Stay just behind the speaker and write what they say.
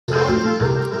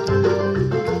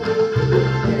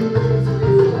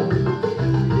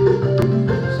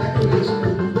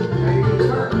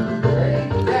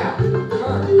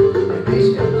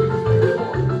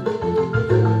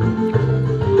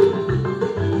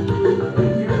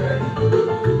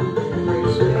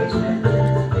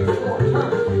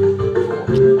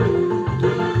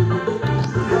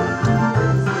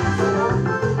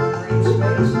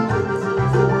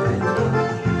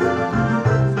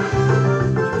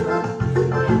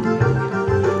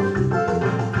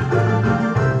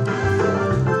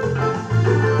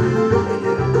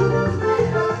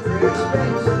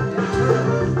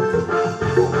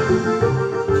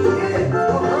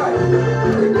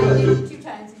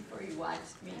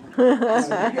watched me.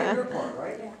 Yeah, you got your part,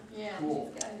 right? Yeah.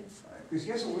 Cool. He's got his part. Because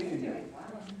guess what we can do?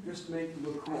 Just to make it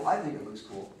look cool. I think it looks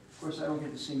cool. Of course, I don't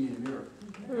get to see me in the mirror.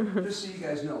 Just so you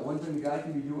guys know, one thing the guy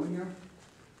can be doing here.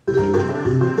 He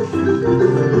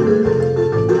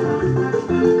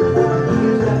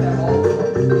doesn't have to have all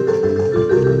the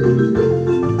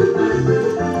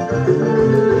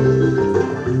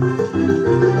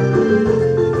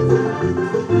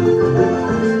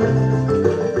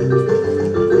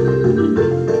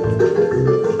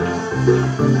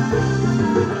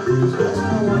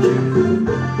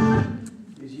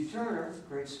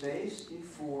great space,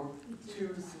 D4,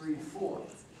 2, 3, 4.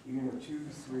 You're going to go 2,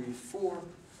 3, 4,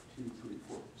 2, 3,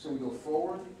 4. So we go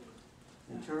forward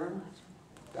and turn,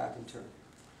 back and turn.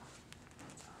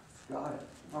 Got it.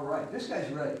 All right, this guy's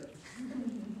ready.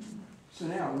 So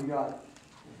now we got a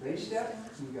base step,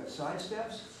 we got side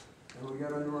steps, and we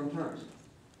got underarm turns.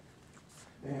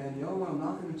 And the other one I'm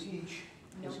not going to teach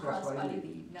No is crossbody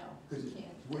lead, no. because it's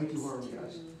Can't. way too hard,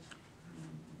 guys.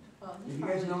 Well, If you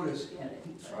guys probably notice, get it,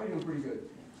 he's but- probably doing pretty good.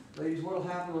 Ladies, what will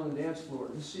happen on the dance floor,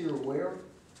 just so you're aware,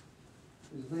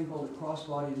 is a thing called a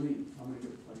crossbody lead. I'm going to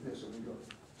go like this. I'm going to go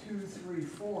 2, 3,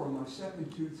 4. On my second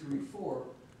 2, 3, 4,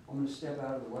 I'm going to step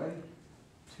out of the way.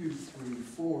 2, 3,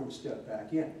 4, and step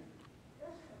back in.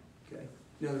 Okay.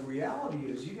 Now the reality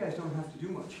is, you guys don't have to do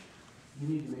much. You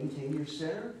need to maintain your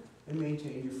center and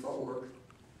maintain your footwork.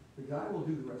 The guy will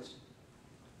do the rest.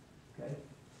 Okay.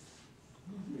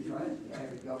 You try it? There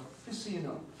we go. Just so you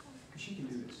know, because she can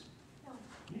do this.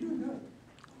 You're doing good.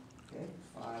 Okay.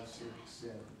 5, 6,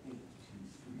 7, 8, 2,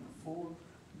 3, 4, 2,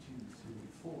 3,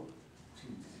 4, 2,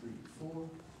 3, 4, 2,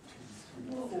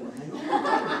 3, 4. Hang on.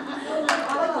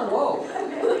 Oh, whoa.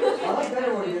 I like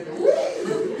better when you get the whoa.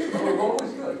 Oh, whoa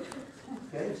is good.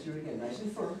 Okay, let's do it again. Nice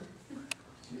and firm. 2,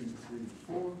 3,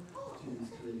 4, 2,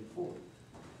 3, 4,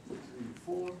 3,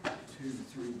 4, 2,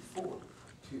 3, 4,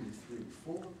 2, 3,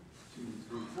 4, 2,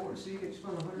 3, 4. See, you get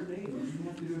spun 180. You didn't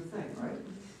have to do a thing, right?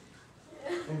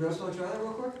 And girls, want to try that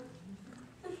real quick?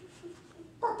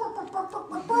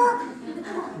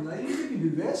 Ladies, you can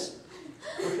do this.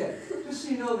 Okay, just so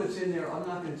you know that's in there, I'm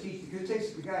not going to teach you, because it takes,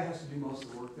 the guy has to do most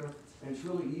of the work there, and it's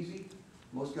really easy.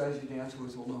 Most guys you dance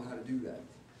with will know how to do that.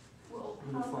 Well,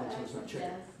 I'm going to find so it's not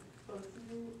chicken. both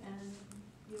you and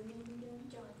your name again?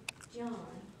 John.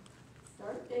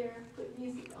 Start there, put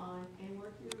music on, and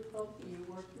work both of you,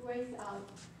 work your ways out.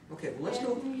 Okay, well,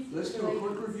 let's do a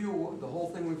quick review of the whole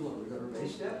thing we've learned. We've got our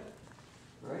base step,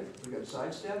 right? We've got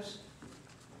side steps.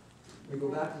 We go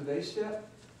back to the base step,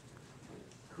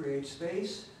 create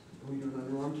space, and we do an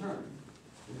underarm turn.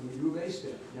 And then we do a base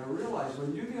step. Now realize,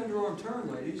 when you do the underarm turn,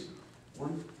 ladies,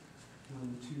 1,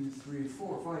 2, 3,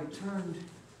 4. If I turned,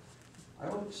 I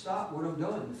don't stop when I'm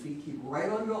done. The feet keep right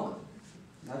on going.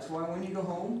 That's why when you go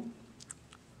home,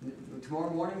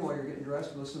 tomorrow morning while you're getting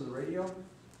dressed and listening to the radio,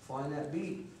 find that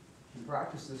beat and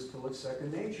practice this till it's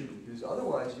second nature, because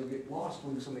otherwise you'll get lost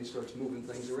when somebody starts moving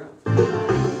things around.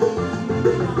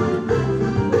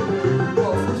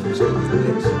 Well, first we're just going to do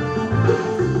this.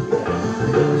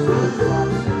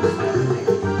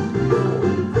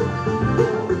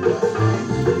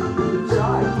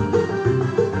 Side.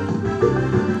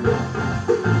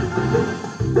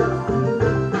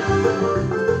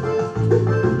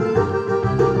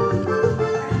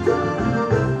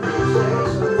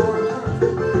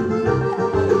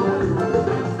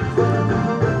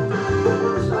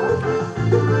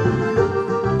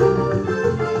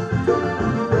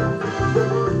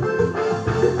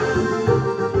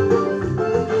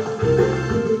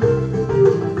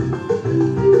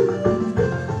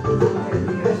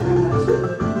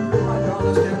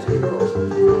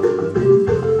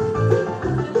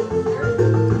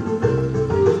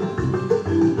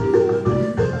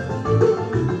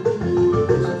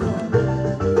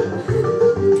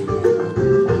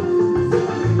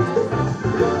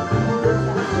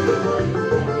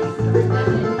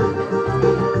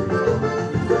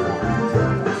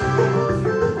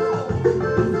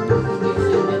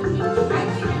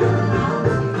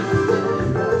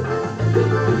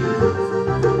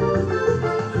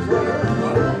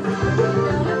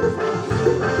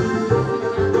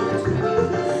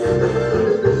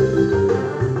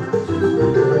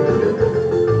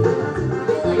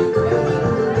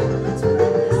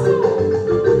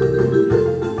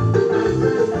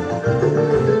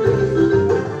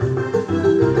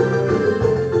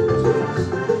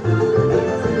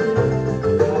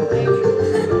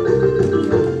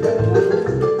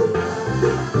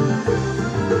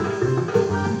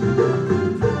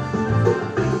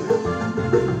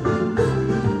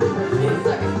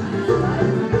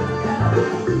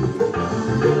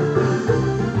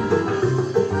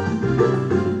 Oh,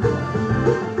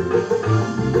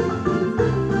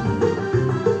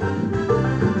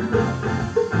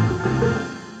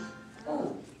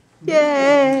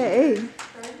 Yay!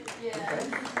 Yeah. Okay.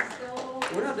 So,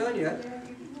 we're not done yet. yeah,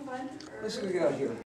 you can move on to Let's see what we got here.